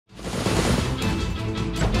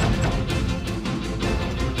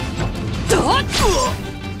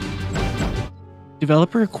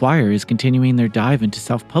Developer Acquire is continuing their dive into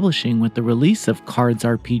self-publishing with the release of C.A.R.D.S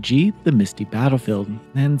RPG, The Misty Battlefield,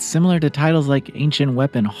 and similar to titles like Ancient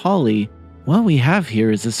Weapon Holly, what we have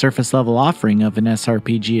here is a surface-level offering of an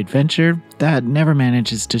SRPG adventure that never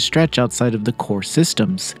manages to stretch outside of the core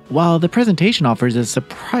systems. While the presentation offers a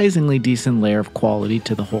surprisingly decent layer of quality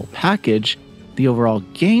to the whole package, the overall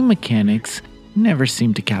game mechanics never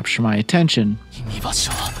seem to capture my attention.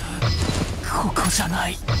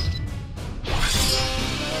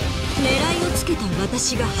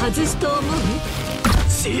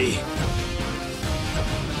 C.A.R.D.S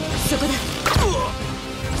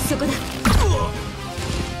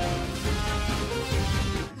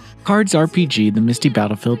RPG, The Misty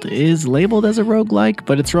Battlefield, is labeled as a roguelike,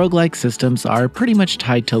 but its roguelike systems are pretty much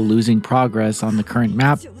tied to losing progress on the current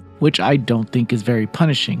map, which I don't think is very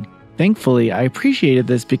punishing. Thankfully, I appreciated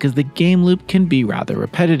this because the game loop can be rather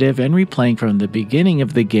repetitive, and replaying from the beginning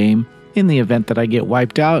of the game in the event that I get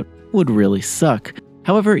wiped out would really suck.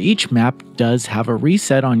 However, each map does have a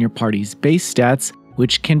reset on your party's base stats,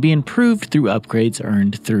 which can be improved through upgrades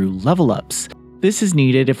earned through level ups. This is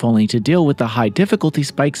needed if only to deal with the high difficulty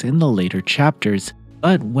spikes in the later chapters,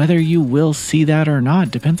 but whether you will see that or not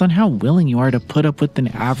depends on how willing you are to put up with an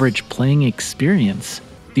average playing experience.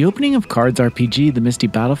 The opening of C.A.R.D.S RPG, The Misty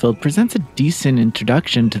Battlefield, presents a decent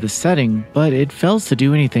introduction to the setting, but it fails to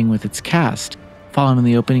do anything with its cast. Following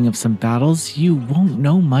the opening of some battles, you won't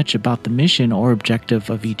know much about the mission or objective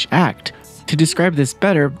of each act. To describe this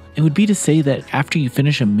better, it would be to say that after you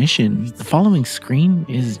finish a mission, the following screen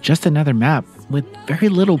is just another map with very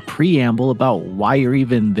little preamble about why you're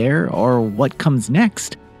even there or what comes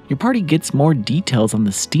next. Your party gets more details on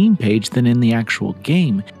the Steam page than in the actual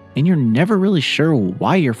game, and you're never really sure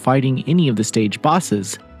why you're fighting any of the stage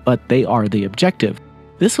bosses, but they are the objective.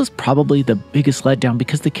 This was probably the biggest letdown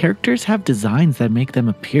because the characters have designs that make them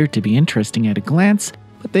appear to be interesting at a glance,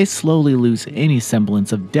 but they slowly lose any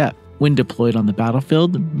semblance of depth. When deployed on the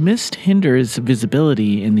battlefield, mist hinders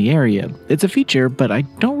visibility in the area. It's a feature, but I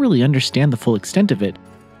don't really understand the full extent of it.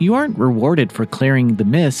 You aren't rewarded for clearing the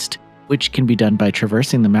mist, which can be done by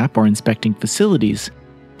traversing the map or inspecting facilities,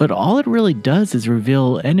 but all it really does is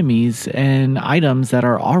reveal enemies and items that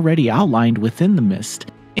are already outlined within the mist.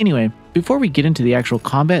 Anyway, before we get into the actual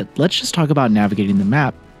combat, let's just talk about navigating the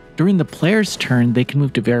map. During the player's turn, they can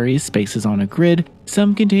move to various spaces on a grid,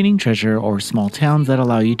 some containing treasure or small towns that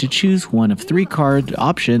allow you to choose one of 3 card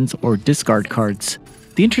options or discard cards.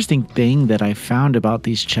 The interesting thing that I found about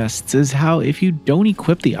these chests is how if you don't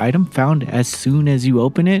equip the item found as soon as you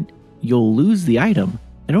open it, you'll lose the item.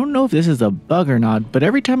 I don't know if this is a bug or not, but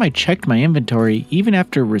every time I checked my inventory, even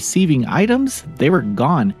after receiving items, they were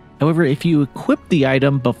gone. However, if you equip the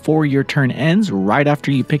item before your turn ends, right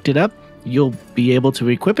after you picked it up, you'll be able to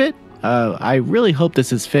equip it? I really hope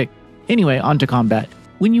this is fixed. Anyway, on to combat.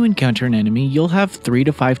 When you encounter an enemy, you'll have 3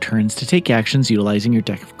 to 5 turns to take actions utilizing your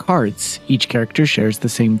deck of cards. Each character shares the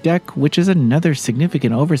same deck, which is another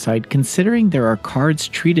significant oversight considering there are cards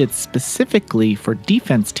treated specifically for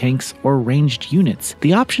defense tanks or ranged units.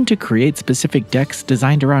 The option to create specific decks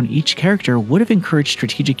designed around each character would have encouraged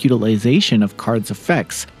strategic utilization of cards'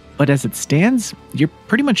 effects, but as it stands, you're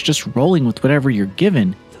pretty much just rolling with whatever you're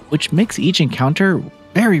given, which makes each encounter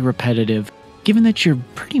very repetitive, given that you're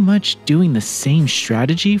pretty much doing the same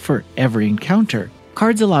strategy for every encounter.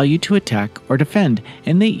 Cards allow you to attack or defend,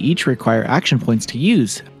 and they each require action points to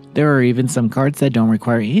use. There are even some cards that don't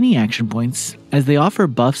require any action points, as they offer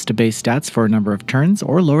buffs to base stats for a number of turns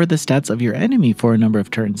or lower the stats of your enemy for a number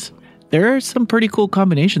of turns. There are some pretty cool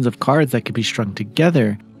combinations of cards that could be strung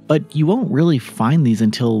together, but you won't really find these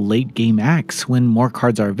until late game acts when more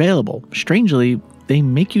cards are available. Strangely, they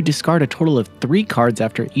make you discard a total of 3 cards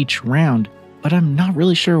after each round, but I'm not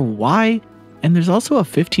really sure why, and there's also a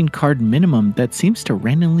 15 card minimum that seems to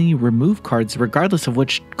randomly remove cards regardless of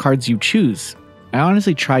which cards you choose. I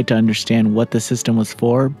honestly tried to understand what the system was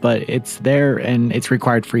for, but it's there and it's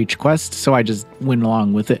required for each quest, so I just went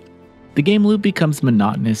along with it. The game loop becomes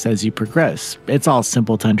monotonous as you progress. It's all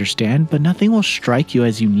simple to understand, but nothing will strike you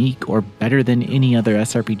as unique or better than any other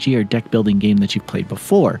SRPG or deck building game that you've played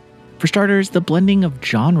before. For starters, the blending of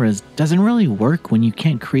genres doesn't really work when you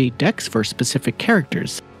can't create decks for specific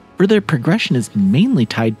characters. Further progression is mainly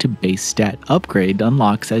tied to base stat upgrade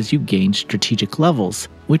unlocks as you gain strategic levels,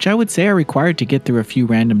 which I would say are required to get through a few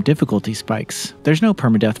random difficulty spikes. There's no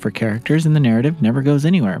permadeath for characters and the narrative never goes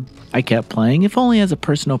anywhere. I kept playing if only as a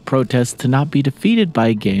personal protest to not be defeated by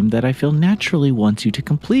a game that I feel naturally wants you to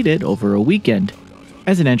complete it over a weekend.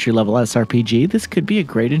 As an entry-level SRPG, this could be a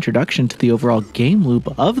great introduction to the overall game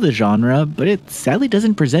loop of the genre, but it sadly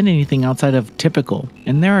doesn't present anything outside of typical,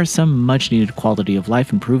 and there are some much-needed quality of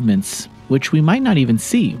life improvements, which we might not even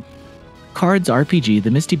see. C.A.R.D.S RPG, The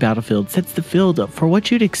Misty Battlefield, sets the field up for what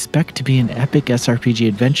you'd expect to be an epic SRPG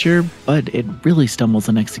adventure, but it really stumbles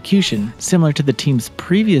on execution. Similar to the team's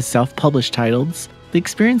previous self-published titles, the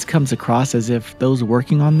experience comes across as if those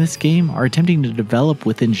working on this game are attempting to develop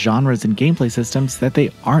within genres and gameplay systems that they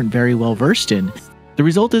aren't very well versed in. The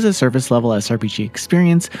result is a surface-level SRPG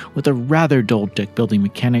experience with a rather dull deck-building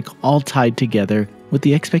mechanic all tied together with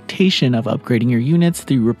the expectation of upgrading your units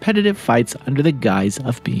through repetitive fights under the guise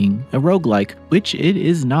of being a roguelike, which it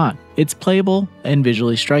is not. It's playable and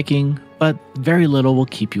visually striking, but very little will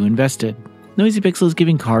keep you invested. Noisy Pixel is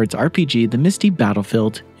giving C.A.R.D.S RPG The Misty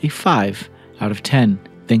Battlefield a 5 out of 10.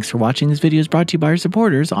 Thanks for watching. This video is brought to you by our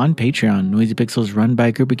supporters on Patreon. Noisy Pixel is run by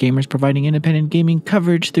a group of gamers providing independent gaming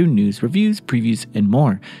coverage through news, reviews, previews, and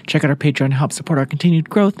more. Check out our Patreon to help support our continued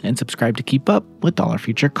growth and subscribe to keep up with all our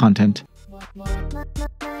future content.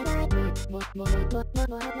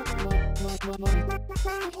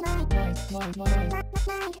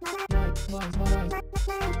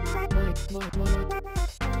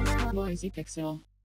 Noisy Pixel.